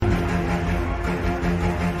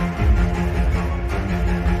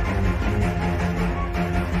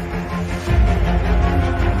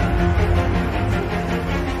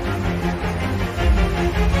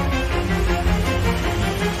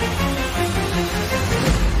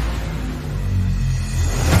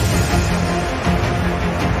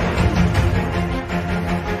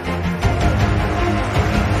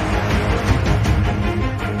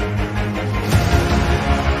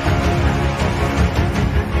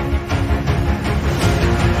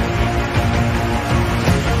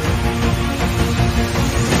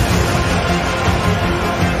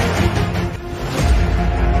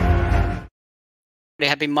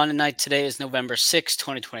Happy Monday night. Today is November 6th,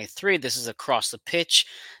 2023. This is Across the Pitch.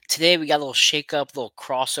 Today we got a little shake up, little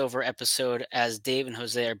crossover episode as Dave and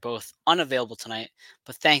Jose are both unavailable tonight.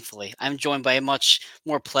 But thankfully, I'm joined by a much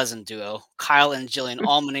more pleasant duo, Kyle and Jillian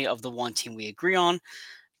Almany of the One Team We Agree On.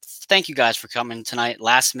 Thank you guys for coming tonight.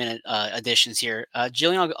 Last minute additions here.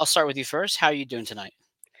 Jillian, I'll start with you first. How are you doing tonight?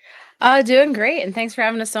 Doing great, and thanks for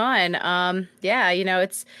having us on.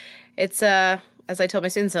 It's as I told my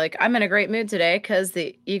students, like I'm in a great mood today because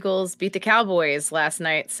the Eagles beat the Cowboys last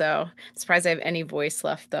night. So I'm surprised I have any voice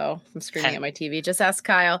left though from screaming at my TV. Just ask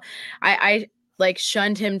Kyle. I like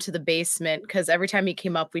shunned him to the basement because every time he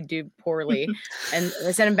came up, we'd do poorly, and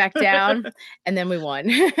I sent him back down, and then we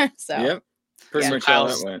won. So Yep, pretty yeah. much how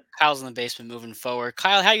that went. Kyle's in the basement moving forward.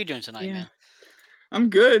 Kyle, how you doing tonight, Yeah. man? I'm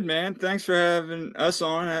good, man. Thanks for having us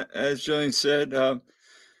on. As Jillian said,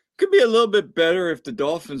 could be a little bit better if the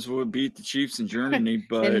Dolphins would beat the Chiefs in Germany,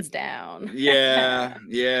 but Pins down. yeah.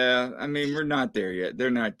 I mean, we're not there yet.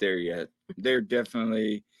 They're not there yet. They're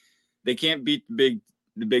definitely they can't beat the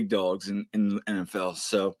big dogs in the NFL.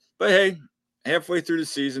 So, but hey, halfway through the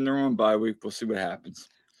season, they're on bye week. We'll see what happens.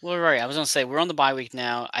 Well, right. I was gonna say we're on the bye week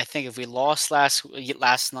now. I think if we lost last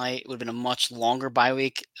night, it would have been a much longer bye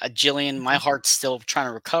week. Jillian, my heart's still trying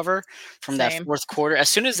to recover from that Same. fourth quarter. As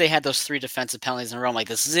soon as they had those 3 defensive penalties in a row, I'm like,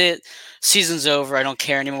 this is it. Season's over. I don't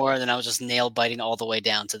care anymore. And then I was just nail biting all the way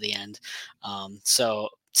down to the end. So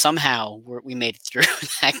somehow we made it through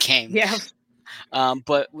that game. Yeah.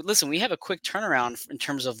 But listen, we have a quick turnaround in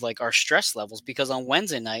terms of like our stress levels because on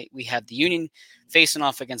Wednesday night we had the Union facing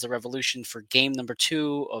off against the Revolution for game number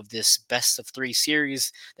 2 of this best of 3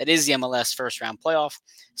 series that is the MLS first round playoff.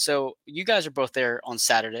 So you guys are both there on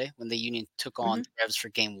Saturday when the Union took on the Revs for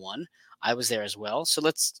game 1. I was there as well. So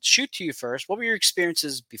let's shoot to you first. What were your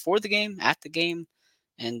experiences before the game, at the game,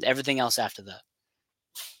 and everything else after that?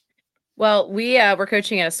 Well, we were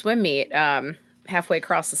coaching at a swim meet halfway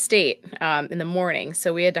across the state in the morning.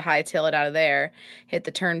 So we had to hightail it out of there, hit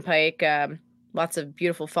the turnpike, lots of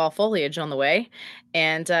beautiful fall foliage on the way,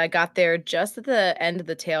 and got there just at the end of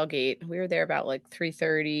the tailgate. We were there about like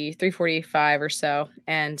 3:30, 3:45 or so.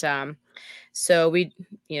 And so we,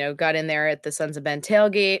 got in there at the Sons of Ben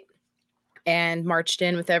tailgate and marched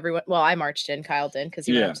in with everyone. Well, I marched in, Kyle did, because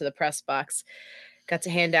he went up to the press box. Got to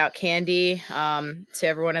hand out candy to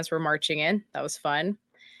everyone as we're marching in. That was fun.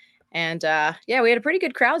 And we had a pretty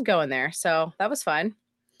good crowd going there. So that was fun.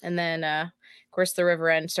 And then, of course, the river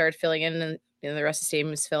end started filling in and the rest of the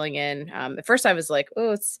stadium was filling in. At first, I was like,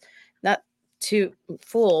 oh, it's not too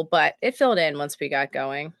full, but it filled in once we got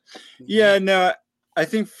going. Yeah, no, I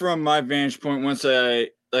think from my vantage point, once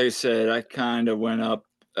like I said, I kind of went up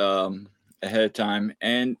ahead of time.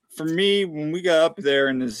 And for me, when we got up there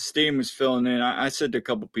and the stadium was filling in, I said to a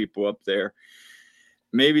couple people up there,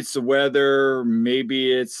 maybe it's the weather,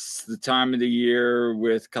 maybe it's the time of the year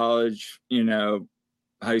with college,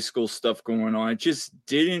 high school stuff going on. It just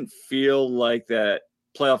didn't feel like that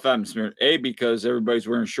playoff atmosphere. Because everybody's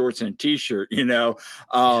wearing shorts and a t-shirt,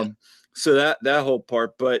 so that whole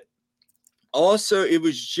part. But also it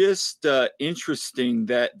was just interesting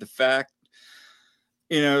that the fact,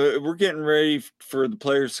 we're getting ready for the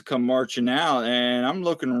players to come marching out, and I'm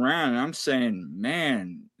looking around and I'm saying,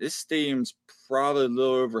 man, this stadium's probably a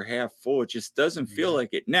little over half full. It just doesn't feel like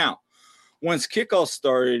it. Now, once kickoff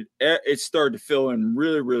started, it started to fill in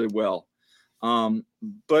really, really well.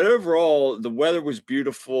 But overall, the weather was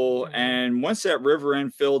beautiful, and once that river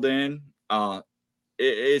end filled in,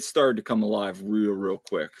 it started to come alive real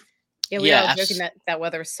quick. Yeah, we were all joking that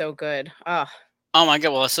weather was so good. Oh my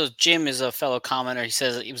God! Well, so Jim is a fellow commenter. He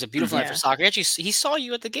says it was a beautiful night for soccer. Actually, he saw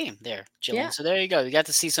you at the game there, Jillian. Yeah. So there you go. You got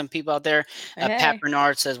to see some people out there. Pat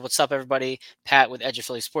Bernard says, "What's up, everybody?" Pat with Edge of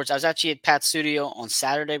Philly Sports. I was actually at Pat's studio on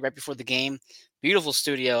Saturday, right before the game. Beautiful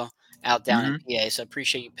studio out down in PA. So I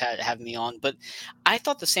appreciate you, Pat, having me on. But I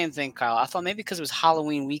thought the same thing, Kyle. I thought maybe because it was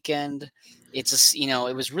Halloween weekend, it's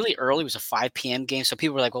it was really early. It was a 5 p.m. game, so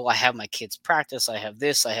people were like, "Well, I have my kids' practice. I have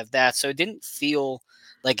this. I have that." So it didn't feel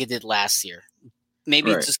like it did last year.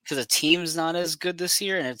 Maybe it's just because the team's not as good this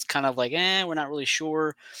year, and it's kind of like, we're not really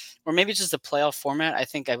sure, or maybe it's just the playoff format. I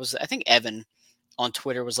think Evan on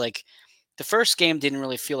Twitter was like, the first game didn't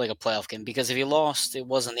really feel like a playoff game because if you lost, it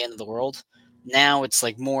wasn't the end of the world. Now it's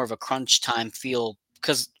like more of a crunch time feel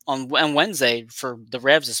because on Wednesday for the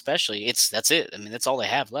Revs especially, that's it. I mean, that's all they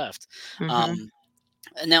have left.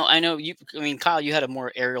 Now I know you. I mean, Kyle, you had a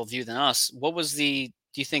more aerial view than us. What was do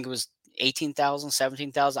you think it was 18,000,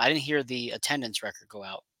 17,000? I didn't hear the attendance record go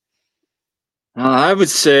out. I would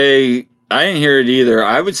say I didn't hear it either.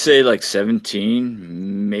 I would say like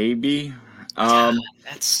 17, maybe.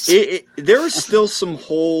 There were still some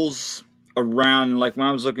holes around, like when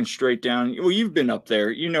I was looking straight down. Well, you've been up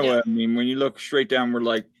there, you know what I mean. When you look straight down where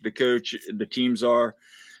like the coach, the teams are,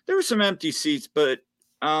 there were some empty seats, but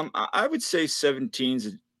I would say 17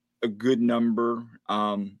 is a good number.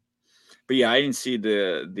 But yeah, I didn't see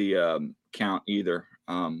the count either.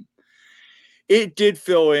 It did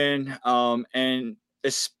fill in, and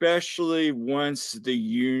especially once the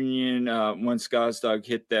Union, once Gazdag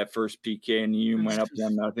hit that first PK and the Union went up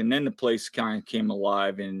 1-0, then the place kind of came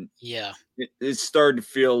alive, and it started to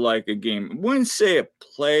feel like a game. I wouldn't say a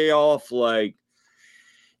playoff like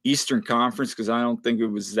Eastern Conference, because I don't think it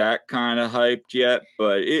was that kind of hyped yet,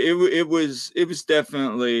 but it was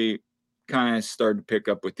definitely kind of started to pick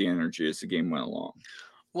up with the energy as the game went along.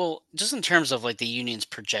 Well, just in terms of like the Union's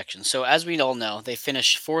projection. So as we all know, they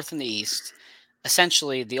finished 4th in the East.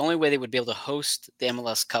 Essentially, the only way they would be able to host the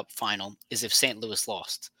MLS Cup final is if St. Louis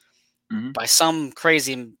lost. Mm-hmm. By some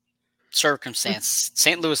crazy circumstance,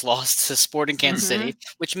 St. Louis lost to Sporting Kansas City,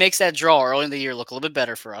 which makes that draw early in the year look a little bit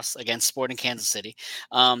better for us against Sporting Kansas City.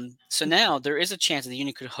 So now there is a chance that the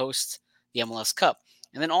Union could host the MLS Cup.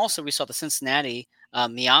 And then also we saw the Cincinnati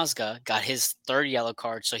Miazga got his 3rd yellow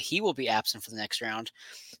card, so he will be absent for the next round.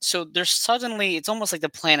 So there's suddenly, it's almost like the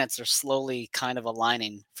planets are slowly kind of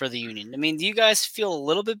aligning for the Union. I mean, do you guys feel a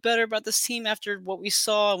little bit better about this team after what we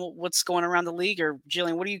saw, what's going around the league? Or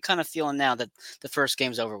Jillian, what are you kind of feeling now that the first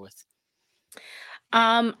game's over with?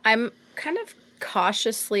 I'm kind of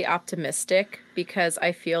cautiously optimistic because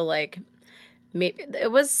I feel like maybe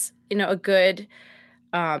it was, a good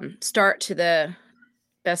start to the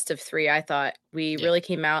best of 3. I thought we really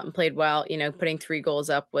came out and played well. Putting 3 goals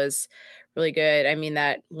up was really good. I mean,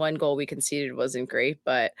 that 1 goal we conceded wasn't great,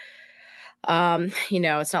 but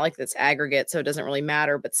it's not like that's aggregate, so it doesn't really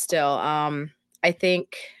matter. But still, I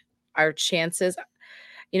think our chances,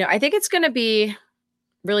 I think it's going to be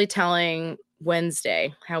really telling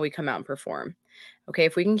Wednesday how we come out and perform. Okay,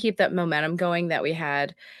 if we can keep that momentum going that we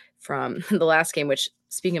had from the last game, which,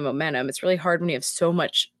 speaking of momentum, it's really hard when you have so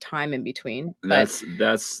much time in between. That's and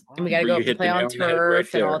we got to go up and play on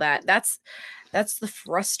turf and all that. That's the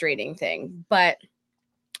frustrating thing. But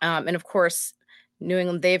and of course, New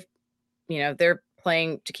England, they're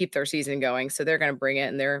playing to keep their season going, so they're going to bring it,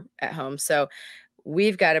 and they're at home, so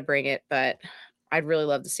we've got to bring it. But I'd really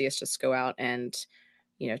love to see us just go out and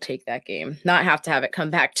take that game, not have to have it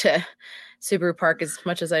come back to Subaru Park. As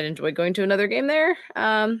much as I'd enjoy going to another game there,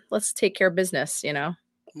 let's take care of business.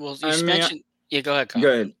 Well, you mentioned. Yeah, go ahead, Kyle.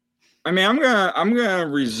 Go ahead. I mean, I'm gonna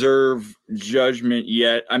reserve judgment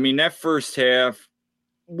yet. I mean, that first half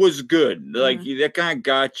was good. Like that kind of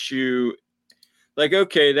got you. Like,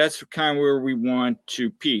 okay, that's kind of where we want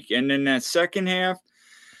to peak. And then that second half,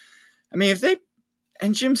 I mean,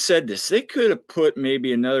 and Jim said this, they could have put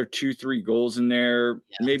maybe another 2-3 goals in there,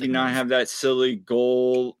 maybe not have that silly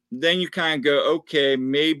goal. Then you kind of go, okay,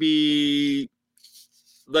 maybe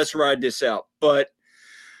let's ride this out. But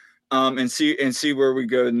and see where we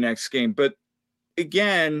go the next game. But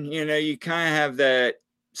again, you kind of have that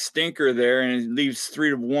stinker there, and it leaves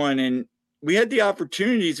 3-1. And we had the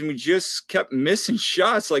opportunities, and we just kept missing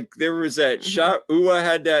shots. Like there was that shot, Ua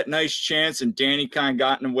had that nice chance, and Danny kind of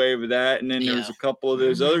got in the way with that. And then there was a couple of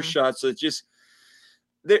those other shots that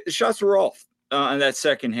the shots were off in that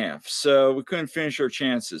second half. So we couldn't finish our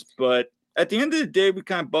chances. But at the end of the day, we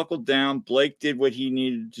kind of buckled down. Blake did what he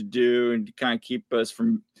needed to do and to kind of keep us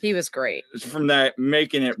from. He was great. From that,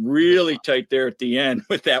 making it really tight there at the end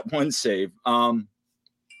with that one save.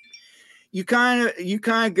 You kind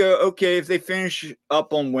of go, okay, if they finish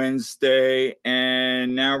up on Wednesday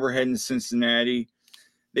and now we're heading to Cincinnati,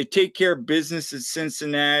 they take care of business at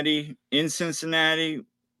Cincinnati,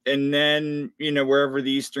 and then, wherever the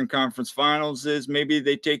Eastern Conference Finals is, maybe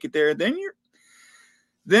they take it there.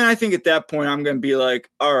 Then I think at that point I'm going to be like,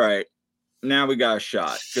 all right, now we got a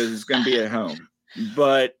shot because it's going to be at home.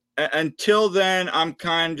 But until then, I'm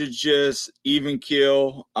kind of just even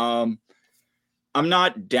keel. I'm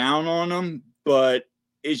not down on them, but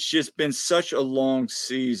it's just been such a long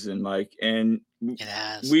season, Mike. And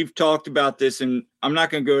we've talked about this, and I'm not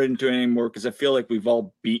going to go into it anymore because I feel like we've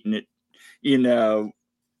all beaten it,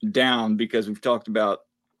 down because we've talked about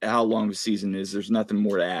how long the season is. There's nothing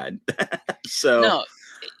more to add. So no,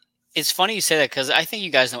 it's funny you say that because I think you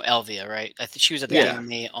guys know Elvia, right? I think she was at the game with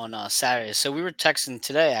me on Saturday. So we were texting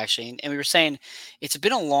today actually, and we were saying it's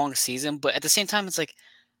been a long season, but at the same time, it's like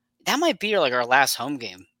that might be like our last home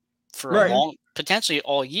game for a long, potentially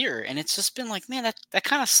all year. And it's just been like, man, that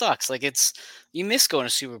kind of sucks. Like you miss going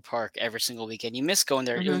to Subaru Park every single weekend. You miss going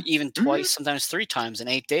there even twice, sometimes 3 times in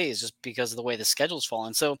 8 days, just because of the way the schedule's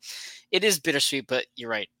fallen. So it is bittersweet, but you're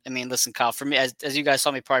right. I mean, listen, Kyle, for me, as you guys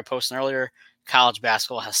saw me probably posting earlier, college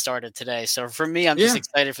basketball has started today. So for me, I'm just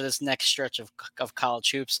excited for this next stretch of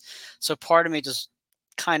college hoops. So part of me just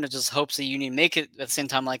kind of just hopes the Union make it at the same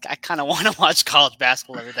time. Like I kind of want to watch college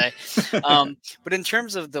basketball every day. But in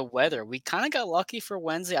terms of the weather, we kind of got lucky for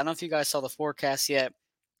Wednesday. I don't know if you guys saw the forecast yet.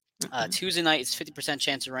 Tuesday night is 50%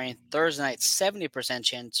 chance of rain. Thursday night, 70%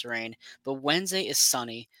 chance of rain. But Wednesday is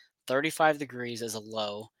sunny, 35 degrees as a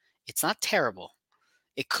low. It's not terrible.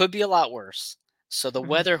 It could be a lot worse. So the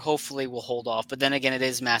weather hopefully will hold off. But then again, it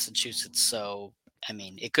is Massachusetts. So, I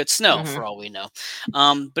mean, it could snow for all we know.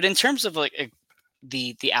 But in terms of like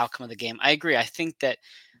the outcome of the game, I agree. I think that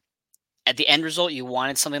at the end result, you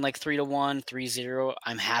wanted something like 3-1, 3-0.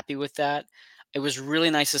 I'm happy with that. It was really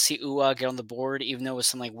nice to see Ua get on the board, even though it was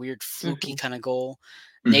some like weird fluky kind of goal.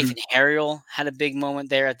 Nathan Harriel had a big moment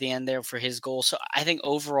there at the end there for his goal. So I think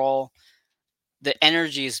overall, the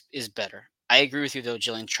energy is better. I agree with you though,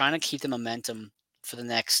 Jillian. Trying to keep the momentum for the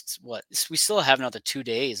next we still have another 2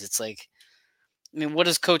 days. It's like, I mean, what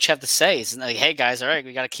does coach have to say? It's like, hey guys, all right,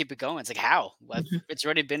 we got to keep it going. It's like, how? It's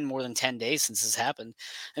already been more than 10 days since this happened.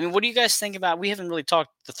 I mean, what do you guys think about? We haven't really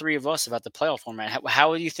talked, the three of us, about the playoff format.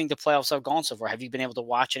 How do you think the playoffs have gone so far? Have you been able to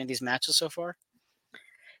watch any of these matches so far?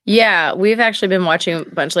 Yeah, we've actually been watching a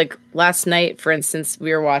bunch. Like last night, for instance,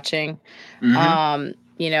 we were watching.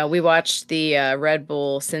 We watched the Red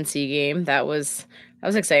Bull Cincy game. That was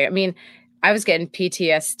exciting. I mean, I was getting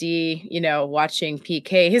PTSD, watching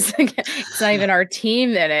PKs. It's not even our team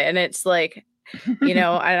in it. And it's like, I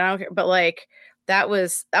don't care. But like that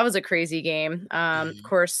was a crazy game. Of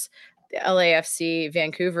course, the LAFC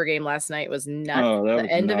Vancouver game last night was nuts. Oh,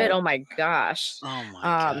 the end of it, oh my gosh. Oh my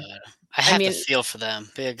God. I have to feel for them.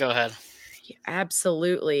 But yeah, go ahead.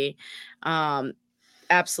 Absolutely.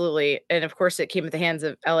 Absolutely. And of course it came at the hands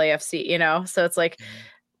of LAFC, so it's like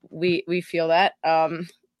we feel that.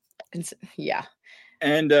 Yeah.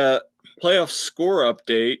 And playoff score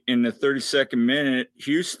update in the 32nd minute,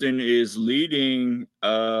 Houston is leading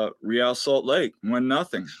Real Salt Lake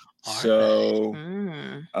 1-0. So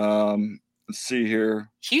let's see here.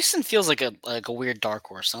 Houston feels like a weird dark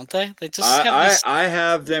horse, don't they? They just I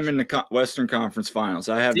have them in the Western Conference Finals.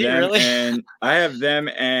 I have them really? and I have them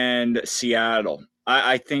and Seattle.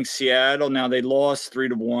 I think Seattle, now they lost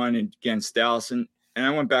 3-1 against Dallas, and I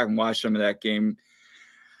went back and watched some of that game.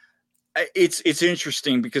 It's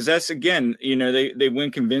interesting because that's, again, they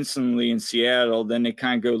win convincingly in Seattle, then they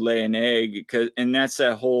kind of go lay an egg, and that's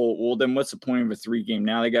that whole, well, then what's the point of a 3-game?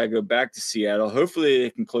 Now they got to go back to Seattle. Hopefully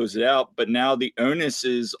they can close it out, but now the onus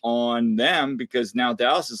is on them because now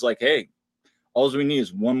Dallas is like, hey, all we need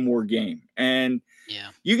is one more game. And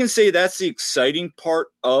you can say that's the exciting part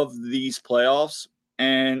of these playoffs,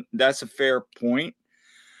 and that's a fair point.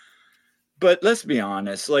 But let's be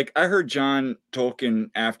honest. Like, I heard John Tolkien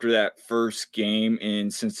after that first game in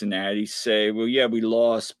Cincinnati say, well, yeah, we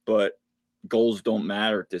lost, but goals don't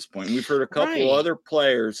matter at this point. And we've heard a couple other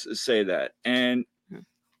players say that. And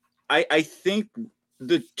I think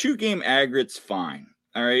the 2-game aggregate's fine.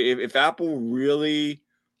 All right. If Apple really,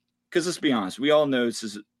 because let's be honest, we all know this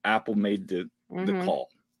is Apple made the call.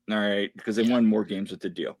 All right. Because they won more games with the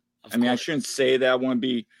deal. I mean, I shouldn't say that. I want to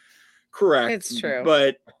be correct. It's true.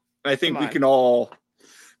 But I think we can all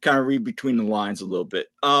kind of read between the lines a little bit.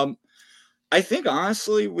 I think,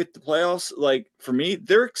 honestly, with the playoffs, like, for me,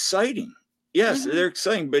 they're exciting. Yes, they're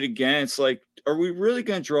exciting. But again, it's like, are we really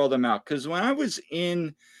going to draw them out? Because when I was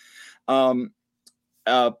in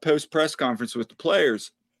post-press conference with the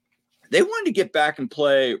players, they wanted to get back and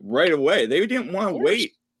play right away. They didn't want to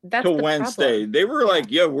wait till Wednesday. Problem. They were like,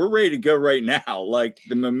 yeah, we're ready to go right now. Like,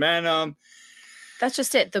 the momentum. That's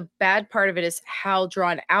just it. The bad part of it is how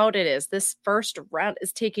drawn out it is. This first round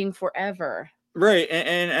is taking forever. Right.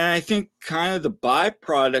 And I think kind of the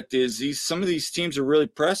byproduct is some of these teams are really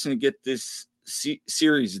pressing to get this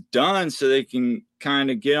series done so they can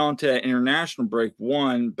kind of get onto that international break,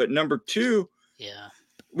 one. But number two,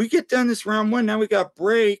 we get done this round one. Now we got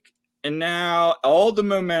break, and now all the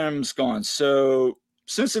momentum's gone. So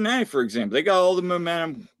Cincinnati, for example, they got all the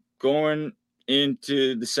momentum going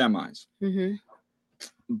into the semis.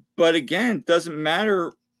 But again, it doesn't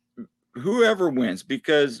matter whoever wins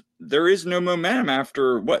because there is no momentum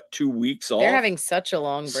after 2 weeks off. They're having such a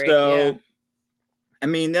long break. So, I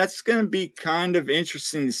mean, that's going to be kind of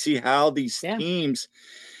interesting to see how these teams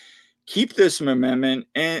keep this momentum.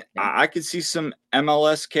 And I could see some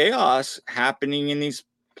MLS chaos happening in these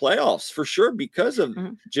playoffs for sure because of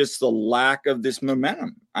just the lack of this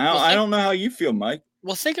momentum. I don't know how you feel, Mike.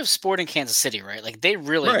 Well, think of Sporting Kansas City, right? Like, they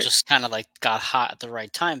really just kind of like got hot at the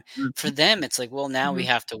right time. For them, it's like, well, now we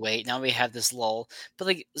have to wait. Now we have this lull. But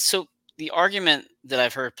like, so the argument that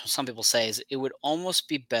I've heard some people say is it would almost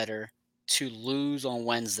be better to lose on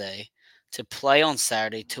Wednesday, to play on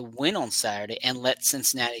Saturday, to win on Saturday, and let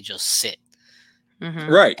Cincinnati just sit.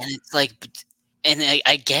 Right. And it's like, and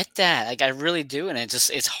I get that. Like, I really do. And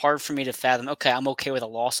it's hard for me to fathom, okay, I'm okay with a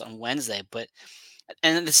loss on Wednesday, but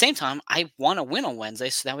and at the same time, I want to win on Wednesday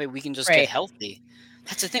so that way we can just get healthy.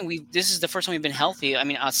 That's the thing. This is the first time we've been healthy. I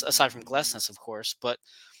mean, aside from Glesnes, of course, but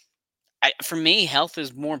for me, health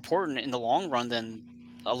is more important in the long run than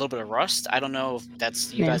a little bit of rust. I don't know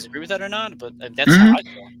if you guys agree with that or not, but that's how I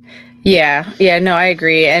feel. Yeah, no, I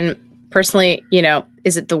agree. And personally,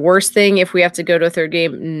 is it the worst thing if we have to go to a third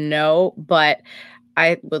game? No, but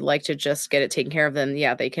I would like to just get it taken care of. Then,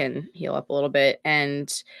 yeah, they can heal up a little bit.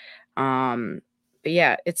 And, but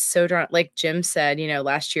yeah, it's so drawn. Like Jim said,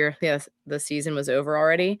 last year, the season was over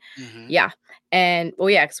already. Yeah. And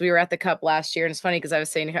because we were at the Cup last year, and it's funny because I was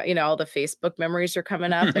saying, all the Facebook memories are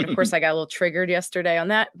coming up, and of course I got a little triggered yesterday on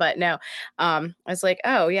that. But no, I was like,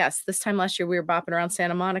 oh yes, this time last year we were bopping around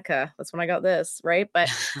Santa Monica. That's when I got this, right? But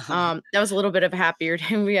that was a little bit of a happier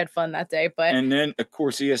day. We had fun that day. But and then of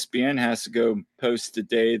course ESPN has to go post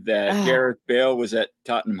today that Gareth Bale was at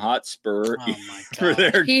Tottenham Hotspur for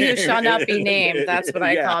their he game. Who shall not be named. That's what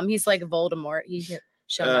I call him. He's like Voldemort. He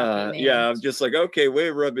shall not be named. Yeah, I'm just like, okay, way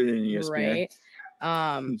to rub it in ESPN. Right.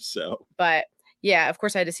 But yeah, of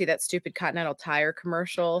course I had to see that stupid Continental Tire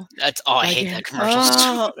commercial. I hate that commercial.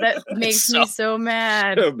 Oh, that makes me so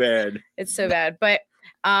mad. So bad. It's so bad. But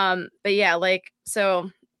yeah,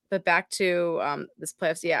 but back to this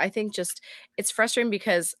playoffs. Yeah, I think just it's frustrating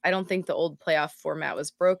because I don't think the old playoff format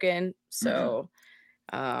was broken. So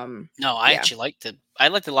no, I actually liked it. I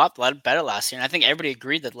liked it a lot better last year, and I think everybody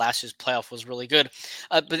agreed that last year's playoff was really good.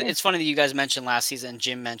 But it's funny that you guys mentioned last season, and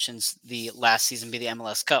Jim mentions the last season be the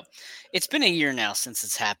MLS Cup. It's been a year now since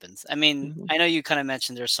it's happened. I mean, I know you kind of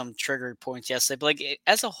mentioned there's some triggered points yesterday, but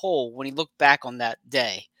as a whole, when you look back on that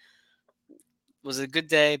day, was it a good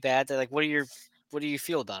day, bad day? Like, what do you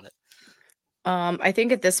feel about it? I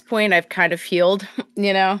think at this point I've kind of healed.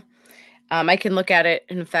 I can look at it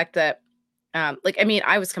in the fact that.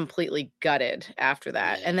 I was completely gutted after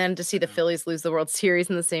that. And then to see the Phillies lose the World Series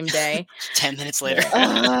in the same day. 10 minutes later.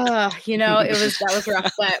 that was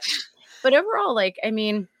rough. But overall,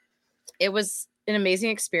 it was an amazing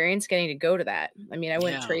experience getting to go to that. I mean, I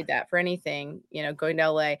wouldn't trade that for anything. Going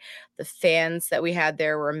to LA, the fans that we had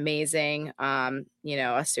there were amazing.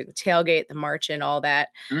 Us through the tailgate, the march and all that.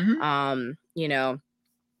 And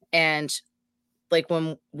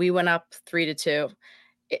when we went up 3-2,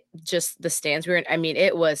 just the stands we were in,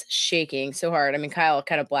 it was shaking so hard. I mean, Kyle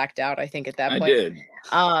kind of blacked out, I think, at that point. I did.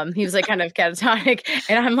 He was kind of catatonic,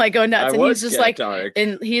 and I'm like going nuts. And he's just catatonic.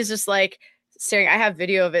 And he's just staring. I have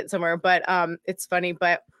video of it somewhere, but it's funny.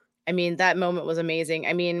 But that moment was amazing.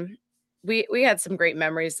 We had some great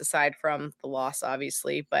memories aside from the loss,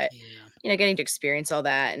 obviously, but getting to experience all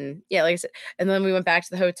that, and like I said, and then we went back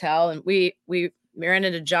to the hotel, and we ran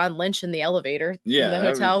into John Lynch in the elevator in the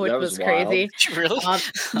hotel, which was crazy. Really?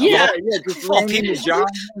 Just ran into John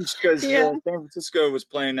Lynch because San Francisco was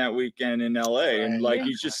playing that weekend in LA, and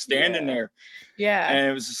he's just standing there. Yeah. And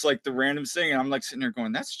it was just the random thing. And I'm sitting there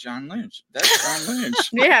going, that's John Lynch. That's John Lynch.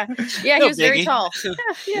 Yeah, he was very tall.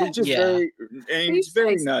 He's just he's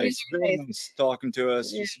very nice. Very nice talking to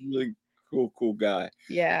us. He's a really cool guy.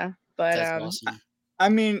 Yeah. But awesome.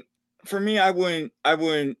 For me,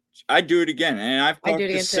 I'd do it again. And I've talked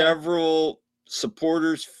to several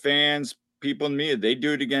supporters, fans, people in the media. They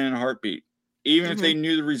do it again in a heartbeat, even if they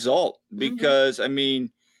knew the result. Because,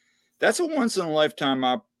 that's a once in a lifetime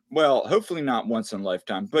well, hopefully not once in a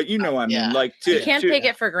lifetime, but you can't take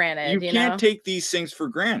it for granted. You can't take these things for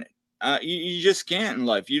granted. You just can't in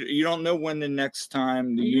life. You don't know when the next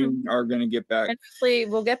time the Union are going to get back. Hopefully,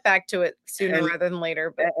 we'll get back to it sooner rather than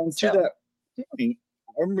later. But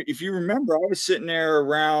if you remember, I was sitting there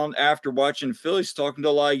around after watching the Phillies talking to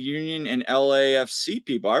a lot of Union and LAFC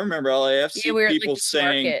people. I remember LAFC people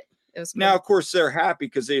saying, now, of course, they're happy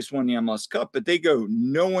because they just won the MLS Cup, but they go,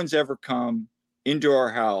 no one's ever come into our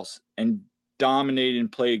house and dominate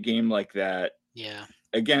and play a game like that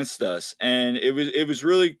against us. And it was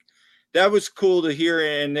really, that was cool to hear.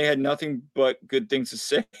 And they had nothing but good things to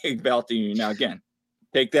say about the Union. Now, again,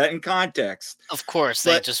 take that in context. Of course,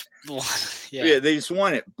 they just won. They just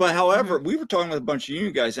won it. But however, we were talking with a bunch of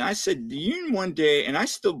Union guys, and I said, the Union one day, and I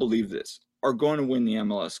still believe this, are going to win the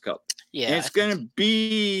MLS Cup. Yeah. And it's going to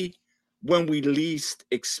be when we least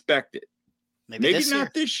expect it. Maybe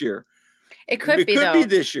not this year. It could be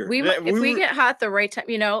this year. If we get hot the right time,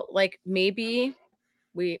 maybe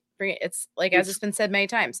we bring it. It's as it's been said many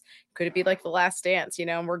times. Could it be like the Last Dance,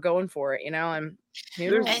 and we're going for it, and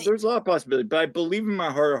there's a lot of possibility, but I believe in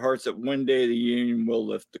my heart of hearts that one day the Union will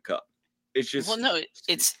lift the cup. It's just Well, no,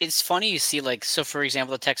 it's funny you see like so. For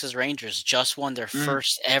example, the Texas Rangers just won their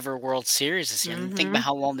first ever World Series this year. And think about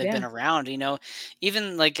how long they've been around.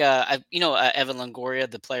 Even like Evan Longoria,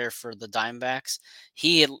 the player for the Diamondbacks,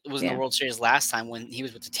 was in the World Series last time when he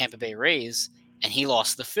was with the Tampa Bay Rays, and he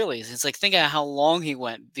lost to the Phillies. It's like think of how long he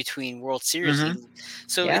went between World Series.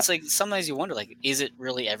 So it's like sometimes you wonder, like, is it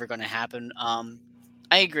really ever going to happen?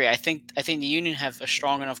 I agree. I think the Union have a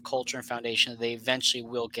strong enough culture and foundation that they eventually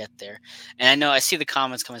will get there. And I know I see the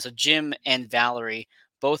comments coming. So Jim and Valerie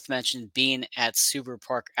both mentioned being at Super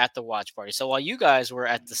Park at the watch party. So while you guys were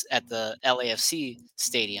at the LAFC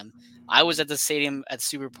stadium, I was at the stadium at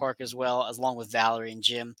Super Park as well, along with Valerie and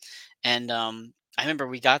Jim. And I remember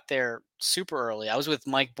we got there super early. I was with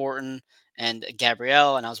Mike Borton and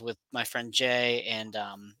Gabrielle, and I was with my friend Jay and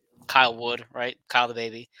Kyle Wood, right? Kyle the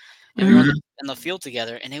baby. And we were in the field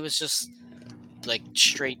together, and it was just like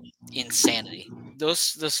straight insanity.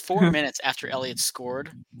 Those 4 minutes after Elliott scored,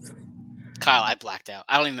 Kyle, I blacked out.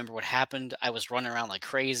 I don't even remember what happened. I was running around like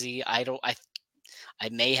crazy. I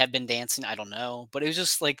may have been dancing. I don't know, but it was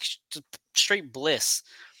just like straight bliss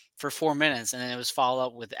for 4 minutes, and then it was followed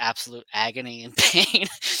up with absolute agony and pain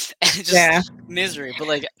and just misery. But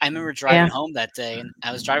like I remember driving home that day, and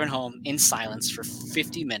I was driving home in silence for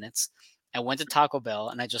 50 minutes. I went to Taco Bell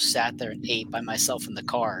and I just sat there and ate by myself in the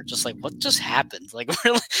car, just like what just happened? Like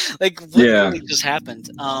really, like what really just happened?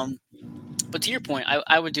 But to your point,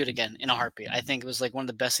 I would do it again in a heartbeat. I think it was like one of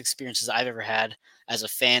the best experiences I've ever had as a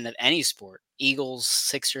fan of any sport. Eagles,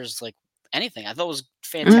 Sixers, like anything. I thought it was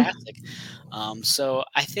fantastic. So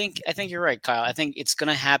I think you're right, Kyle. I think it's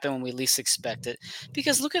gonna happen when we least expect it.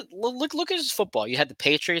 Because look at football. You had the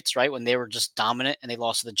Patriots, right, when they were just dominant and they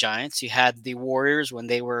lost to the Giants. You had the Warriors when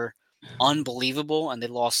they were unbelievable and they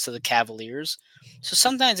lost to the Cavaliers. So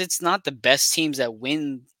sometimes it's not the best teams that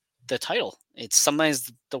win the title. It's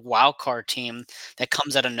sometimes the wild card team that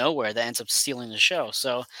comes out of nowhere that ends up stealing the show.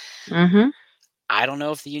 So I don't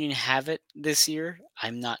know if the Union have it this year.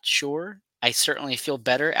 I'm not sure. I certainly feel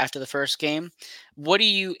better after the first game. What do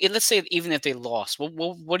you? Let's say even if they lost,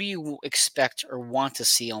 what do you expect or want to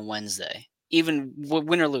see on Wednesday? Even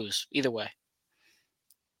win or lose, either way.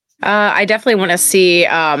 I definitely want to see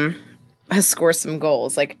us score some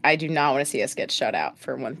goals. Like I do not want to see us get shut out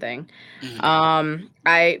for one thing.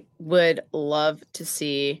 I would love to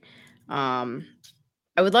see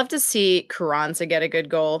Carranza get a good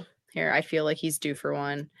goal here. I feel like he's due for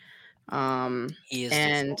one. He is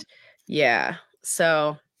and yeah,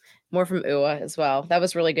 so more from Ua as well. That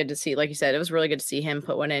was really good to see. Like you said, it was really good to see him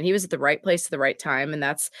put one in. He was at the right place at the right time, and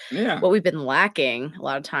that's what we've been lacking a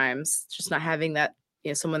lot of times, just not having that,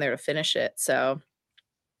 someone there to finish it. So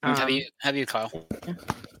have you, Kyle? I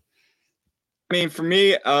mean, for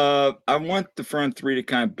me, I want the front three to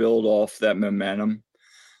kind of build off that momentum.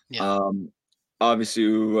 Obviously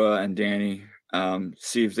Ua and Danny,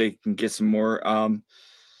 see if they can get some more.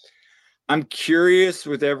 I'm curious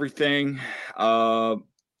with everything. Obviously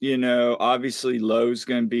Lowe's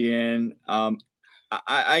going to be in.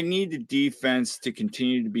 I need the defense to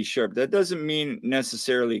continue to be sharp. That doesn't mean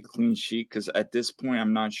necessarily a clean sheet, because at this point,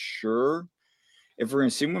 I'm not sure if we're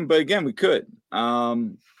going to see one. But again, we could. But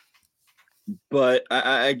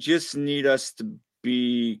I just need us to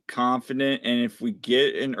be confident. And if we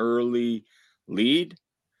get an early lead,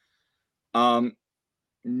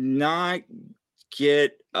 not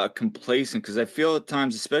get complacent, because I feel at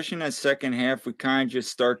times, especially in that second half, we kind of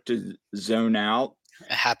just start to zone out.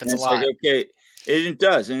 It happens a lot. Like, okay, it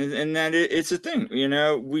does, and that it's a thing.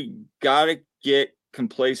 We gotta get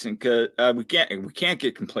complacent, because we can't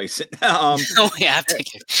get complacent. We have to.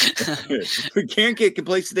 We can't get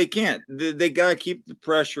complacent. They can't. They gotta keep the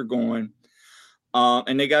pressure going.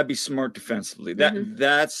 And they gotta be smart defensively.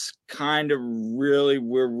 That's kind of really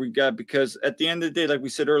where we got, because at the end of the day, like we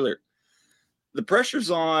said earlier, the pressure's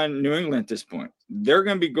on New England at this point. They're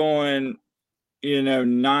going to be going,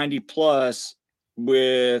 90 plus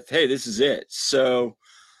with, hey, this is it. So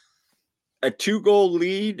a 2-goal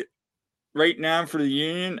lead right now for the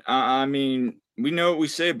Union. I mean, we know what we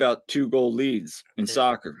say about 2-goal leads in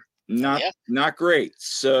soccer. Not great.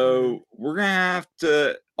 So we're going to have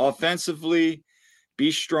to offensively be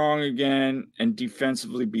strong again and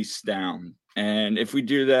defensively be sound. And if we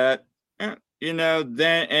do that,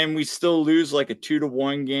 then, and we still lose like a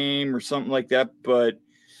 2-1 game or something like that, but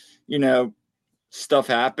stuff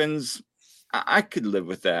happens. I could live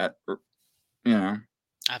with that.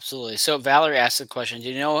 Absolutely. So Valerie asked the question: do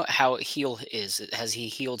you know how Heel is? Has he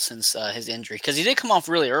healed since his injury? Because he did come off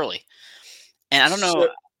really early, and I don't know.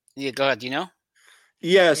 Yeah, go ahead. Do you know?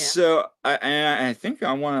 Yeah. So I think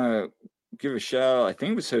I want to give a shout out. I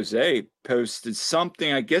think it was Jose posted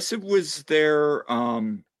something. I guess it was their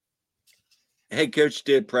head coach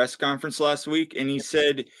did press conference last week, and he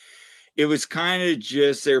said it was kind of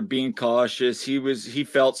just they're being cautious. He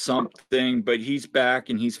felt something, but he's back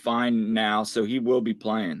and he's fine now, so he will be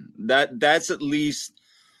playing. That's at least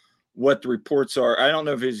what the reports are. I don't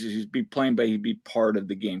know if he'd be playing, but he'd be part of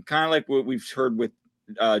the game. Kind of like what we've heard with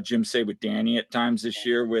Jim say with Danny at times this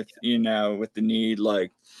year with with the need.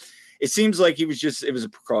 Like it seems like it was a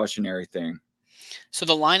precautionary thing. So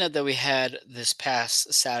the lineup that we had this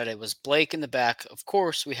past Saturday was Blake in the back. Of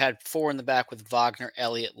course, we had 4 in the back with Wagner,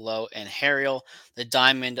 Elliott, Lowe, and Harriel. The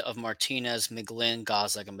diamond of Martinez, McGlynn,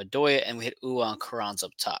 Gosling, and Bedoya, and we had Uwa and Carranza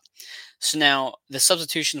up top. So now the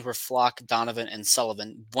substitutions were Flock, Donovan, and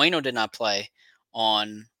Sullivan. Bueno did not play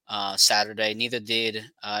on Saturday. Neither did,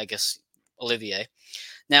 I guess, Olivier.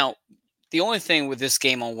 Now, the only thing with this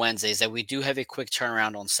game on Wednesday is that we do have a quick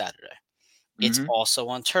turnaround on Saturday. It's also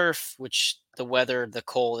on turf, which the weather, the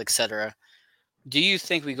cold, etc. Do you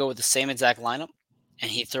think we go with the same exact lineup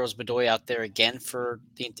and he throws Bedoya out there again for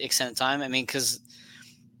the extended time? I mean, because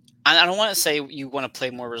I don't want to say you want to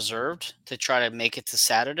play more reserved to try to make it to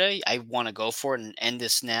Saturday. I want to go for it and end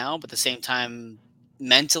this now. But at the same time,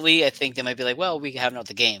 mentally, I think they might be like, well, we have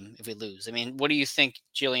another game if we lose. I mean, what do you think,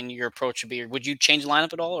 Jillian, your approach would be? Would you change the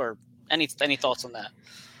lineup at all, or any thoughts on that?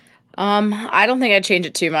 I don't think I'd change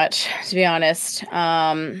it too much, to be honest.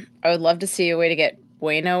 I would love to see a way to get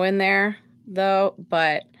Bueno in there, though.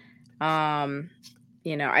 But,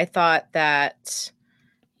 I thought that,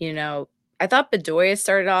 I thought Bedoya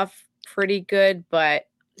started off pretty good, but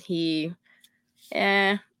he,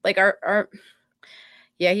 he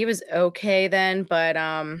was okay then. But,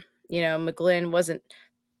 McGlynn wasn't,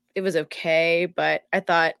 it was okay. But I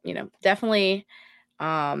thought, definitely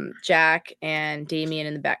Jack and Damien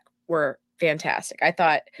in the back were fantastic. I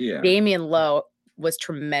thought Damian Lowe was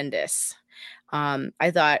tremendous.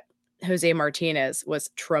 I thought Jose Martinez was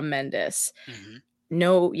tremendous. Mm-hmm.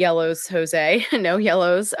 No yellows, Jose. No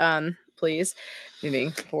yellows, please.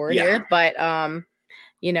 Moving forward here. But,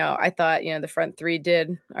 I thought, the front three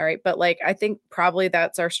did all right. But, I think probably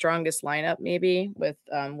that's our strongest lineup maybe with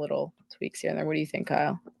little tweaks here and there. What do you think,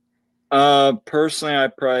 Kyle? Personally, I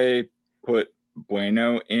probably put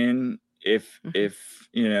Bueno in if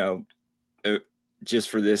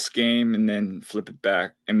just for this game, and then flip it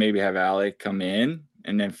back and maybe have Ali come in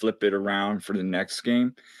and then flip it around for the next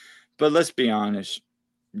game. But let's be honest,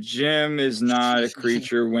 Jim is not a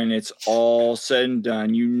creature when it's all said and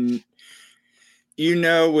done.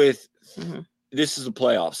 With this is the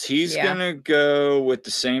playoffs. He's gonna go with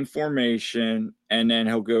the same formation, and then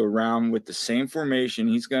he'll go around with the same formation.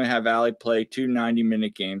 He's gonna have Ali play 2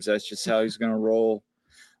 90-minute games. That's just how he's gonna roll.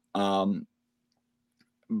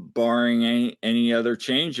 Barring any other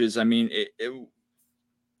changes. I mean,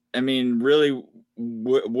 really,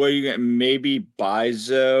 what are you gonna maybe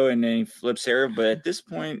Bizo and then he flips Harriel? But at this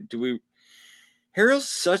point, Harriel's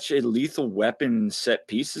such a lethal weapon in set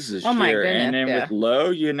pieces this year. My goodness, and then with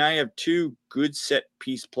Lowe, now you have 2 good set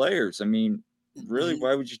piece players. I mean, really,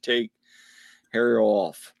 why would you take Harriel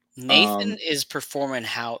off? Nathan is performing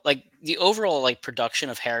the overall production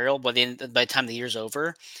of Harriel by the time the year's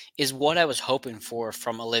over is what I was hoping for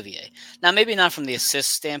from Olivier. Now, maybe not from the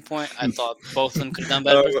assist standpoint. I thought both of them could have done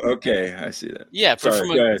better. Okay, I see that. Yeah,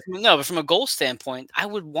 but from a goal standpoint, I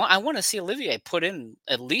want to see Olivier put in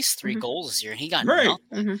at least 3 goals this year, and he got nothing.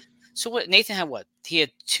 Mm-hmm. So what Nathan had? What he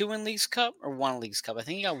had 2 in Leagues Cup or 1 in Leagues Cup? I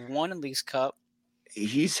think he got 1 in Leagues Cup.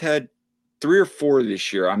 He's had 3 or 4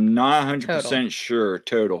 this year. I'm not 100% sure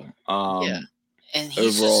total. And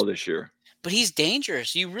he's overall this year. But he's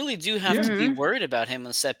dangerous. You really do have to be worried about him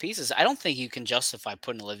on set pieces. I don't think you can justify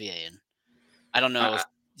putting Olivier in. I don't know.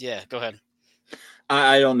 Go ahead.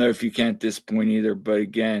 I don't know if you can at this point either. But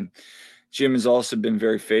again, Jim has also been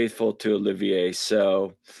very faithful to Olivier.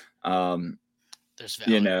 So, there's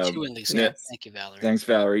Valerie. 2 in Leagues Cup. Thank you, Valerie. Thanks,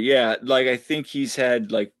 Valerie. Yeah, I think he's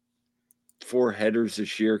had 4 headers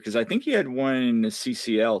this year because I think he had 1 in the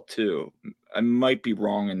CCL too. I might be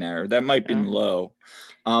wrong in there. That might be low.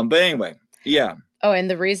 But anyway, yeah. Oh, and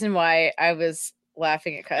the reason why I was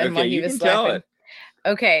laughing at Kyle while he was laughing.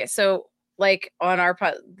 Okay, so on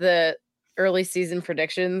the early season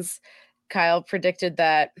predictions, Kyle predicted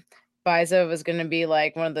that Bizo was going to be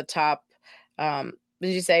one of the top. Did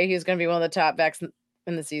you say he was going to be one of the top backs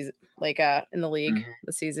in the season, in the league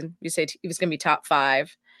this season? You say he was going to be top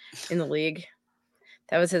 5 in the league.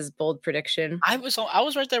 That was his bold prediction. I was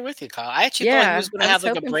right there with you, Kyle. I actually thought he was going to have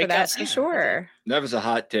a breakout season. For sure. That was a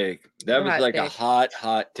hot take. That was a hot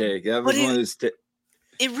take. That was one of those.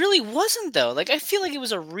 It really wasn't though. Like I feel like it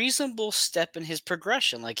was a reasonable step in his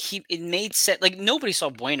progression. Like it made sense. Like nobody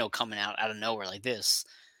saw Bueno coming out of nowhere like this.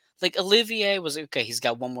 Like Olivier was okay. He's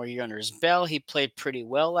got one more year under his belt. He played pretty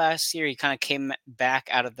well last year. He kind of came back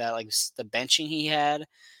out of that the benching he had.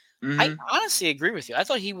 I honestly agree with you. I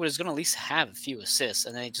thought he was going to at least have a few assists,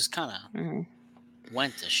 and then it just kind of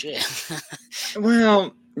went to shit.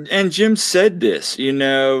 Well, and Jim said this,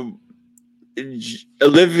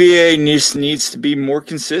 Olivier needs to be more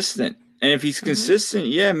consistent. And if he's consistent,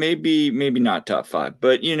 yeah, maybe not top 5,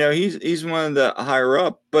 but he's one of the higher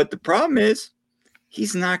up. But the problem is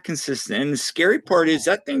he's not consistent. And the scary part is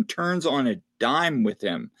that thing turns on a dime with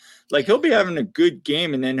him. Like he'll be having a good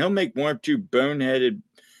game and then he'll make 1 or 2 boneheaded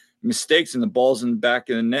mistakes and the ball's in the back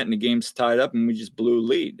of the net and the game's tied up and we just blew a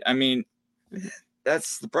lead. I mean,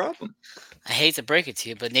 that's the problem. I hate to break it to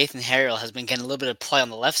you, but Nathan Harriel has been getting a little bit of play on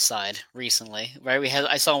the left side recently, right?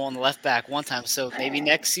 I saw him on the left back one time, so maybe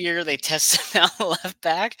next year they test him out on the left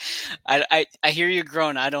back. I hear you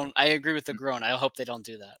groan. I agree with the groan. I hope they don't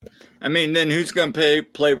do that. I mean, then who's going to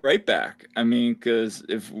play right back? I mean, because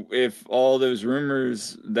if all those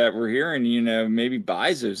rumors that we're hearing, maybe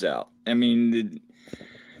Bizo's out. I mean, the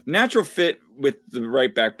natural fit with the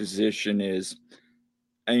right back position is.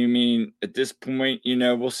 I mean, at this point,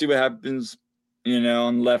 we'll see what happens,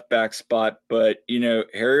 on the left back spot. But,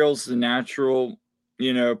 Harriel's the natural,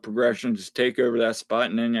 progression. Just take over that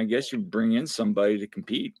spot. And then I guess you bring in somebody to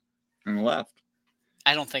compete on the left.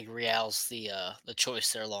 I don't think Real's the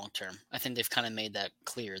choice there long term. I think they've kind of made that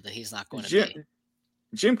clear that he's not going to be.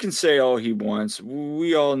 Jim can say all he wants.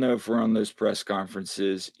 We all know if we're on those press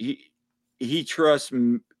conferences, he trusts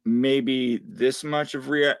maybe this much of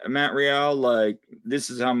Matt Real, like this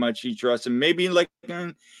is how much he trusts him. Maybe like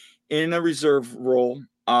in a reserve role,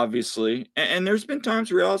 obviously. And there's been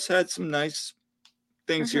times Real's had some nice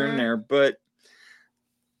things here and there, but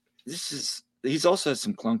he's also had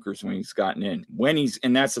some clunkers when he's gotten in.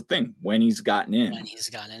 And that's the thing, when he's gotten in.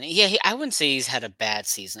 Yeah, I wouldn't say he's had a bad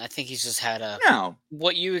season. I think he's just had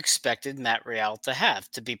what you expected Matt Real to have,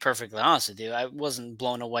 to be perfectly honest with you. I wasn't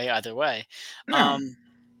blown away either way. No.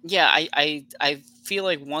 Yeah, I feel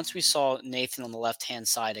like once we saw Nathan on the left-hand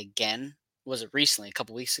side again, was it recently, a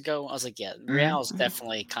couple weeks ago? I was like, yeah, Real's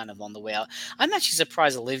definitely kind of on the way out. I'm actually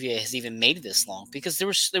surprised Olivier has even made it this long because there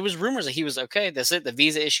was rumors that he was okay. That's it. The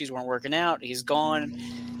visa issues weren't working out. He's gone,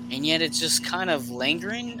 and yet it's just kind of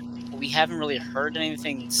lingering. We haven't really heard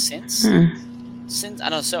anything since.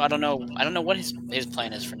 I don't know what his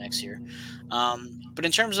plan is for next year. But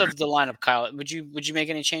in terms of the lineup, Kyle, would you make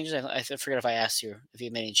any changes? I forget if I asked you if you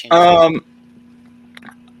made any changes.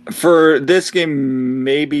 For this game,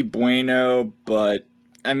 maybe Bueno, but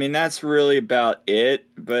I mean that's really about it.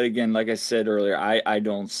 But again, like I said earlier, I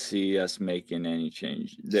don't see us making any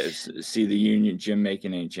change. See the Union Jim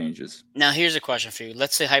making any changes. Now here's a question for you.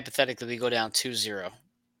 Let's say hypothetically we go down 2-0.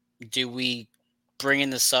 Do we bring in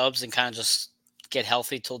the subs and kind of just get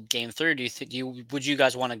healthy till game 3? Or would you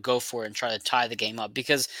guys want to go for it and try to tie the game up?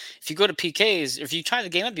 Because if you go to PKs, if you tie the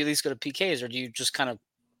game up, you at least go to PKs, or do you just kind of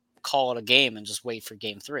call it a game and just wait for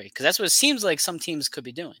game 3? Because that's what it seems like some teams could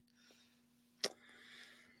be doing.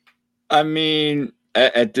 I mean,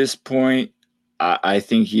 at this point, I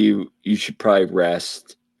think you should probably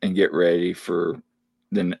rest and get ready for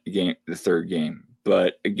the third game.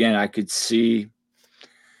 But again, I could see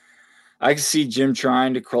Jim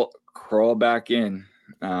trying to crawl back in.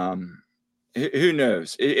 Who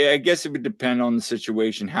knows? I guess it would depend on the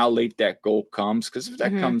situation, how late that goal comes. Because if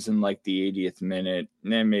that comes in like the 80th minute,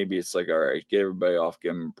 then maybe it's like, all right, get everybody off,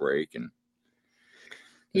 give them a break, and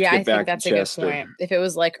yeah, I think that's a good point. If it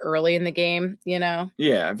was like early in the game, yeah,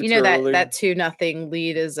 that 2-0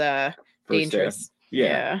 lead is dangerous.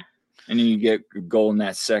 Yeah, and then you get a goal in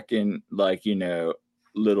that second, like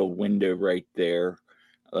little window right there,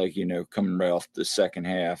 like coming right off the second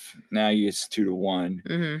half. Now it's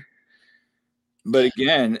 2-1. But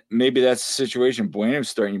again, maybe that's the situation. Bueno's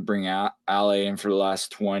starting to bring out Ale in for the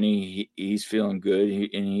last 20. He's feeling good,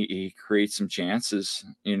 and he creates some chances,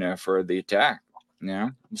 for the attack.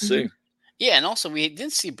 We'll see. Yeah, and also we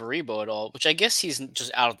didn't see Baribo at all, which I guess he's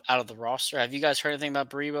just out of the roster. Have you guys heard anything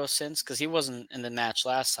about Baribo since? Because he wasn't in the match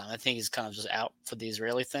last time. I think he's kind of just out for the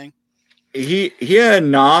Israeli thing. He had a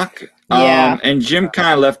knock, and Jim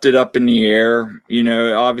kind of left it up in the air.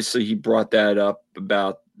 Obviously he brought that up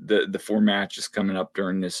about the 4 matches coming up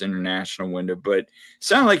during this international window, but it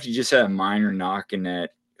sounded like he just had a minor knock and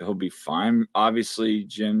that he'll be fine. Obviously,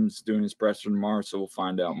 Jim's doing his presser tomorrow, so we'll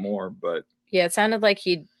find out more. But yeah, it sounded like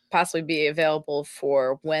he'd possibly be available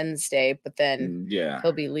for Wednesday, but then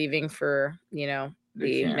he'll be leaving for the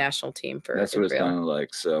national team for that's Israel. What it sounded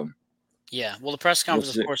like. So Yeah, well, the press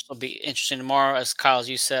conference, of course, will be interesting tomorrow. As Kyle, as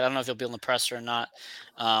you said, I don't know if he'll be on the presser or not.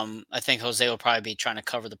 I think Jose will probably be trying to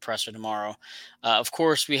cover the presser tomorrow. Of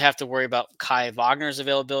course, we have to worry about Kai Wagner's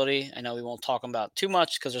availability. I know we won't talk about too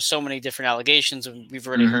much because there's so many different allegations, and we've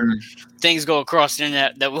already heard things go across the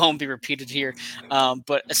internet that won't be repeated here.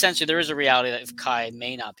 But essentially, there is a reality that if Kai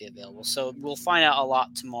may not be available, so we'll find out a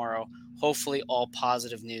lot tomorrow. Hopefully, all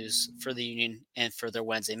positive news for the Union and for their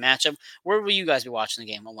Wednesday matchup. Where will you guys be watching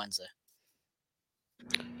the game on Wednesday?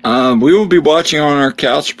 We will be watching on our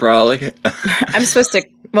couch probably. I'm supposed to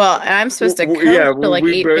coach to like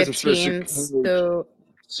 8:15.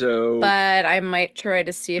 So, but I might try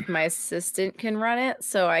to see if my assistant can run it,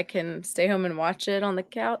 so I can stay home and watch it on the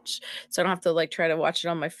couch. So I don't have to like try to watch it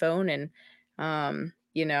on my phone and, and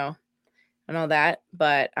all that.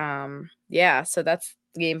 But yeah. So that's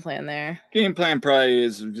the game plan there. Game plan probably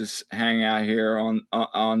is just hang out here on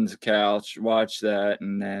the couch, watch that,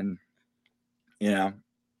 and then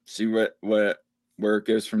see where it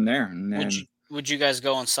goes from there. And then would you guys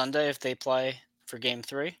go on Sunday if they play for Game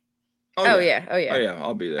 3? Oh yeah.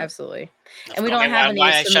 I'll be there. Absolutely. And we don't have any.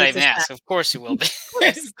 Why should I even ask? Of course you will be.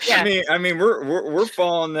 Yeah. I mean, we're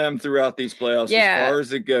following them throughout these playoffs as far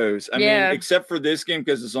as it goes. I mean, except for this game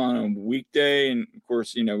because it's on a weekday, and of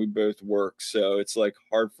course, we both work, so it's like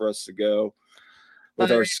hard for us to go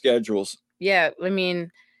with our schedules. Yeah, I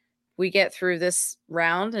mean, we get through this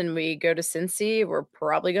round and we go to Cincy, we're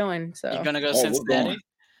probably going. So you're gonna go to Cincinnati?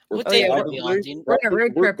 What day would be on? We're gonna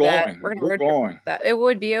road trip that. We're gonna road trip that. It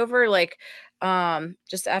would be over like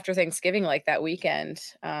just after Thanksgiving, like that weekend.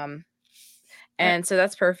 And so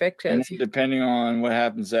that's perfect. And depending on what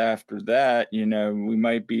happens after that, we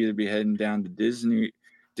might either be heading down to Disney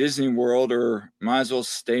World or might as well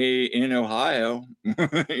stay in Ohio,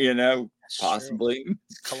 possibly.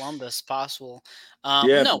 Columbus, possible.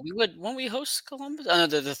 No, we would. Won't we host Columbus? Oh, no,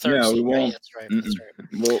 the third. No, we won't. Right? That's right.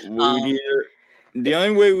 Well, the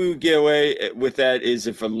only way we would get away with that is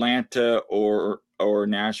if Atlanta or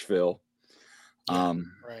Nashville.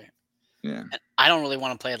 Right. Yeah. And I don't really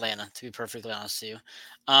want to play Atlanta, to be perfectly honest with you.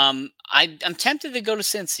 I'm tempted to go to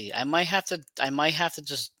Cincy. I might have to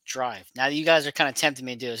just drive. Now you guys are kind of tempting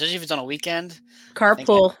me to do it, especially if it's on a weekend.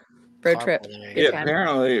 Carpool road trip. Yeah,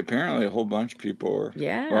 apparently a whole bunch of people are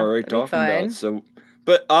already talking about it. So,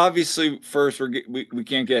 but obviously, first we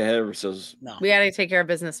can't get ahead of ourselves. No, we got to take care of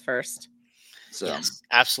business first. So. Yes,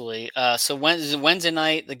 absolutely. So Wednesday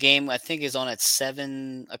night, the game I think is on at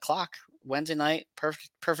 7:00 Wednesday night.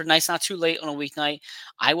 Perfect night. It's not too late on a weeknight.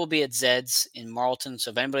 I will be at Zed's in Marlton.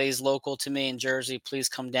 So if anybody's local to me in Jersey, please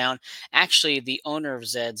come down. Actually, the owner of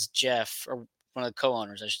Zed's, Jeff, or one of the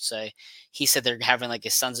co-owners, I should say, he said they're having like a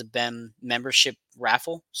Sons of Ben membership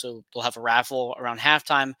raffle. So they'll have a raffle around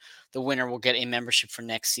halftime. The winner will get a membership for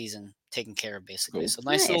next season taken care of, basically. Cool. So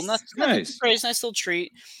nice little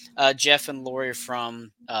treat. Jeff and Lori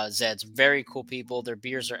from Zed's, very cool people. Their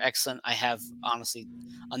beers are excellent. I have honestly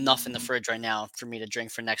enough in the fridge right now for me to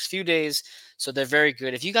drink for next few days. So they're very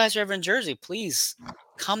good. If you guys are ever in Jersey, please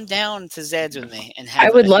come down to Zed's with me and have.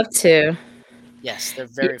 I would love to. Yes, they're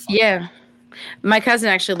very fun. Yeah. My cousin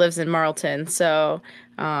actually lives in Marlton, so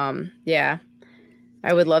yeah,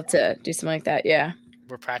 I would love to do something like that. Yeah,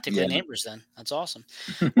 we're practically neighbors then. That's awesome.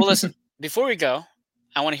 Well, listen, before we go,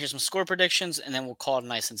 I want to hear some score predictions, and then we'll call it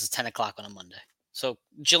nice since it's 10:00 on a Monday. So,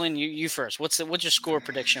 Jillian, you first. What's your score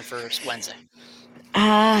prediction for Wednesday?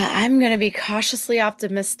 I'm going to be cautiously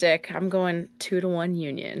optimistic. I'm going 2-1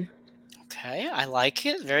 Union. Okay, I like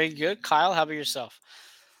it. Very good. Kyle, how about yourself?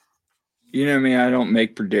 You know me, I don't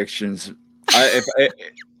make predictions. If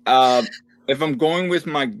I'm going with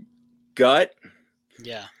my gut,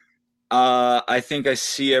 I think I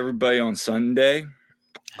see everybody on Sunday.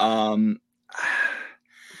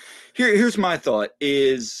 Here's my thought: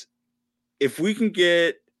 is if we can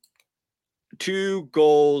get 2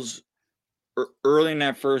 goals early in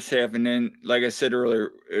that first half, and then, like I said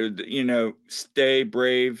earlier, stay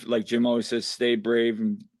brave. Like Jim always says, stay brave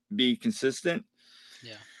and be consistent.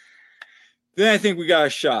 Yeah. Then I think we got a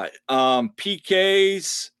shot.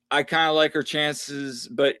 PKs, I kind of like our chances,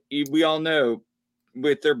 but we all know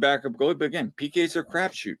with their backup goalie. But again, PKs are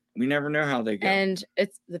crapshoot. We never know how they go. And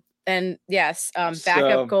backup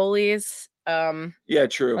goalies. Yeah,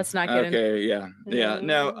 true. Let's not get into.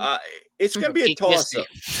 No, it's gonna be a toss up.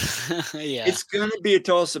 Yeah, it's gonna be a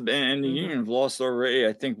toss up, and the Union have lost already.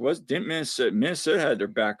 I think didn't Minnesota had their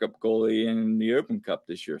backup goalie in the Open Cup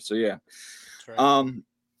this year. So yeah, right.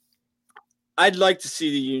 I'd like to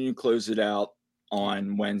see the Union close it out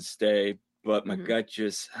on Wednesday, but my gut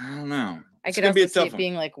just, I don't know. I could also see it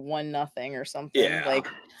being like 1-0 or something like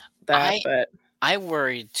that. I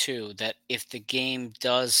worried too that if the game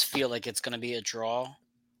does feel like it's going to be a draw,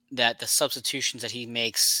 that the substitutions that he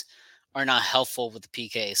makes are not helpful with the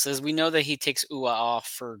PK. So as we know that he takes Ua off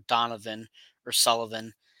for Donovan or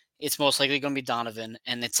Sullivan, it's most likely going to be Donovan.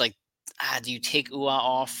 And it's like, do you take Ua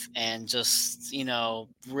off and just,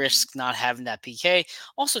 risk not having that PK?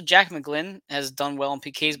 Also, Jack McGlynn has done well in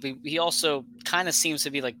PKs, but he also kind of seems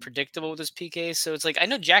to be like predictable with his PKs. So it's like, I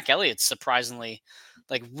know Jack Elliott's surprisingly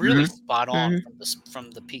like really spot on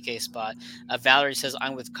from the PK spot. Valerie says,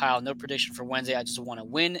 I'm with Kyle. No prediction for Wednesday. I just want to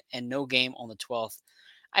win and no game on the 12th.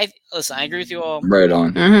 I agree with you all. Right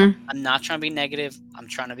on. I'm not trying to be negative. I'm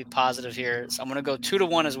trying to be positive here. So I'm going to go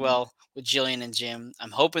 2-1 as well with Jillian and Jim.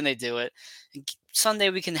 I'm hoping they do it. And Sunday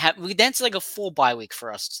that's like a full bye week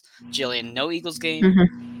for us, Jillian. No Eagles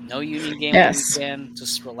game, no Union game on the weekend.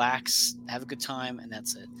 Just relax, have a good time, and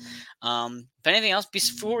that's it. If anything else,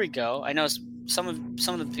 before we go, I know some of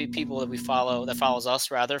the people that follows us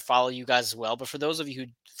follow you guys as well. But for those of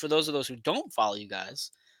those who don't follow you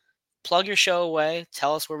guys, plug your show away.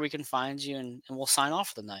 Tell us where we can find you, and we'll sign off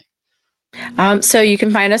for the night. So you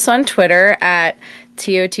can find us on Twitter at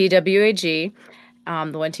TOTWAG,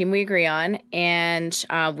 the one team we agree on. And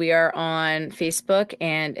we are on Facebook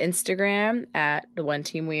and Instagram at the one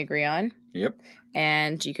team we agree on. Yep.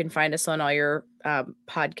 And you can find us on all your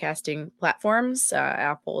podcasting platforms,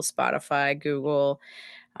 Apple, Spotify, Google,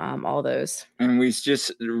 all those. And we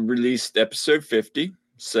just released episode 50.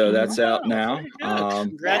 So that's out now.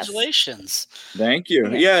 Congratulations. Yes. Thank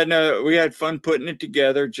you. Yeah, no, we had fun putting it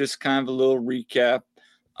together. Just kind of a little recap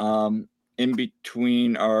in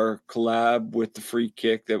between our collab with the Free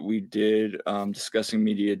Kick that we did discussing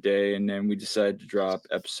Media Day. And then we decided to drop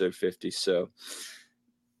episode 50. So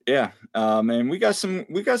yeah. And we got some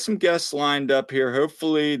guests lined up here,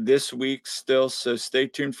 hopefully this week still. So stay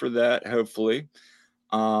tuned for that, hopefully.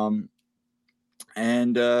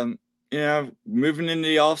 Moving into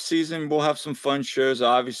the off season, we'll have some fun shows.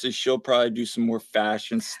 Obviously, she'll probably do some more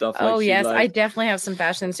fashion stuff. Oh, yes, I definitely have some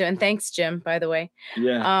fashion too. And thanks, Jim, by the way.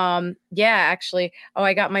 Yeah. Actually. Oh,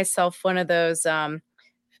 I got myself one of those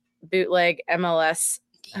bootleg MLS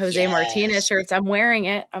Jose Martinez shirts. I'm wearing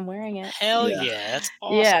it. Hell yeah, that's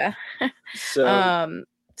awesome. Yeah.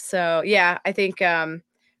 So yeah, I think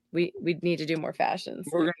we need to do more fashions.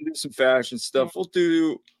 We're gonna do some fashion stuff.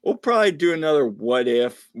 We'll probably do another what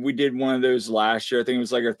if. We did one of those last year. I think it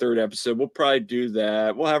was like our 3rd episode. We'll probably do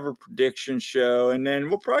that. We'll have a prediction show, and then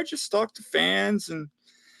we'll probably just talk to fans and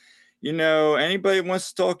anybody wants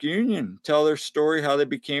to talk Union, tell their story, how they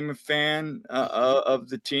became a fan of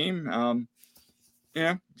the team.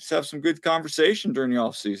 Just have some good conversation during the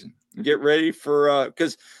off season. Get ready for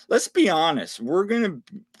because let's be honest, we're gonna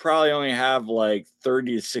probably only have like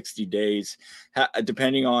 30 to 60 days,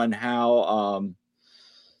 depending on how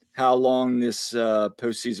long this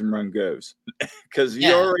postseason run goes. Because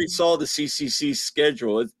you already saw the CCC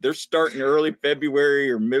schedule; they're starting early February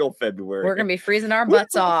or middle February. We're gonna be freezing our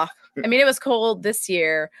butts off. I mean, it was cold this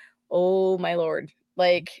year. Oh my Lord!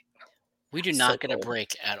 Like we do not get a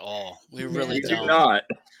break at all. We really do not.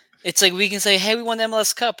 It's like we can say, "Hey, we won the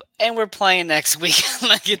MLS Cup, and we're playing next week."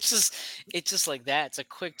 Like it's just like that. It's a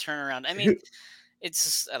quick turnaround. I mean, it's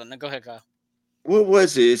just, I don't know. Go ahead, Kyle. What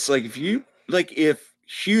was it? It's like if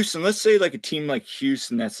Houston, let's say like a team like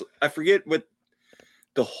Houston, I forget what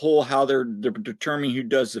how they're determining who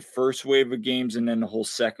does the first wave of games and then the whole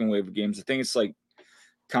second wave of games. I think it's like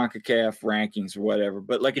CONCACAF rankings or whatever.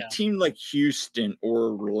 But like a team like Houston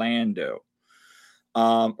or Orlando.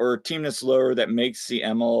 Or a team that's lower that makes the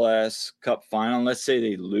MLS Cup final. Let's say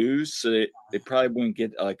they lose, so they probably wouldn't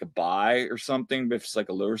get like a bye or something. But if it's like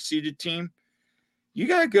a lower seeded team, you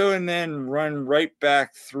got to go and then run right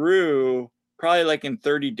back through probably like in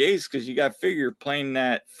 30 days because you got to figure playing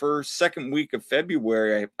that second week of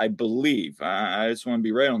February, I believe. I just want to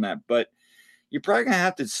be right on that. But you're probably going to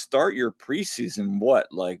have to start your preseason,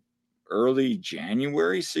 like early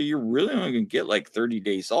January. So you're really only going to get like 30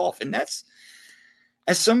 days off. And that's,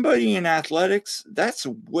 as somebody in athletics, that's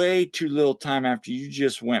way too little time after you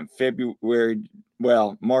just went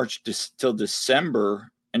March till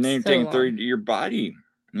December, and then you're taking 30 to your body.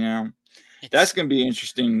 That's going to be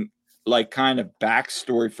interesting, like kind of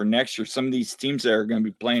backstory for next year. Some of these teams that are going to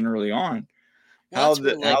be playing early on, how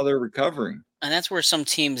they're recovering. And that's where some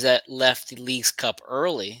teams that left the Leagues Cup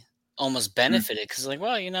early almost benefited because I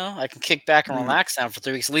can kick back and relax now for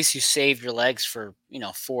 3 weeks. At least you save your legs for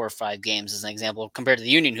 4 or 5 games as an example, compared to the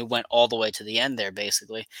Union who went all the way to the end there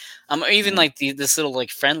basically. Even like this little like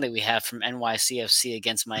friendly we have from NYCFC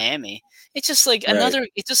against Miami. It's just like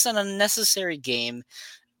it's just an unnecessary game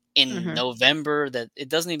in November that it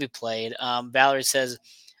doesn't even be played. Valerie says,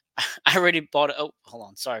 I already bought. Oh, hold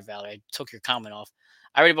on. Sorry, Valerie. I took your comment off.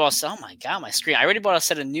 I already bought. Oh my god, my screen. I already bought a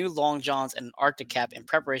set of new long johns and an Arctic cap in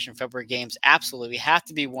preparation for February games. Absolutely, we have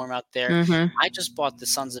to be warm out there. I just bought the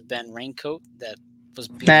Sons of Ben raincoat that was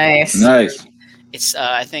beautiful. Nice. It's.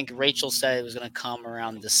 I think Rachel said it was going to come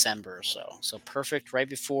around December or so. So perfect, right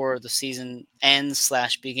before the season ends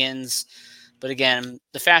 / begins. But again,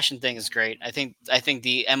 the fashion thing is great. I think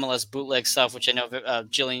the MLS bootleg stuff, which I know,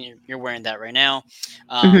 Jillian, you're wearing that right now.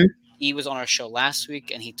 He was on our show last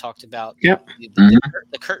week, and he talked about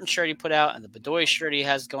the curtain shirt he put out and the Bedoya shirt he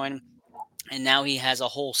has going. And now he has a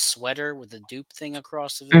whole sweater with the dupe thing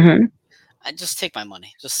across the video. I just take my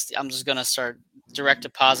money. I'm just gonna start direct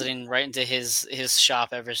depositing right into his shop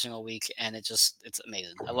every single week, and it's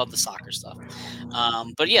amazing. I love the soccer stuff.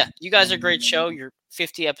 But yeah, you guys are a great show. You're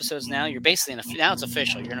 50 episodes now. You're basically now it's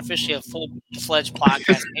official. You're officially a full-fledged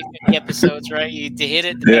podcast. 50 episodes, right? You hit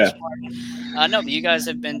it. No, but you guys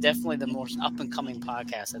have been definitely the most up and coming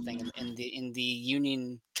podcast, I think, in the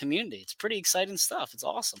Union community. It's pretty exciting stuff. It's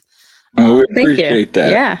awesome. We appreciate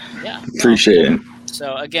that. Yeah. Appreciate it.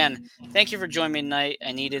 So again, thank you for joining me tonight.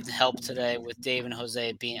 I needed help today with Dave and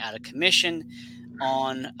Jose being out of commission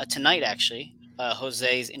on tonight. Actually,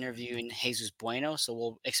 Jose is interviewing Jesus Bueno, so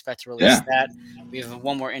we'll expect to release that. We have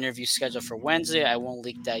one more interview scheduled for Wednesday. I won't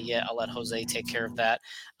leak that yet. I'll let Jose take care of that.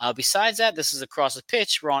 Besides that, this is Across the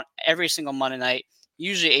Pitch. We're on every single Monday night.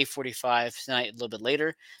 Usually 8:45 tonight, a little bit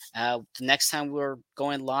later. The next time we're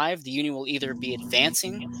going live, the Union will either be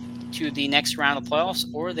advancing to the next round of playoffs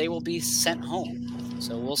or they will be sent home.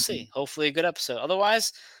 So we'll see. Hopefully a good episode.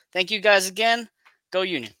 Otherwise, thank you guys again. Go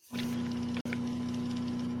Union.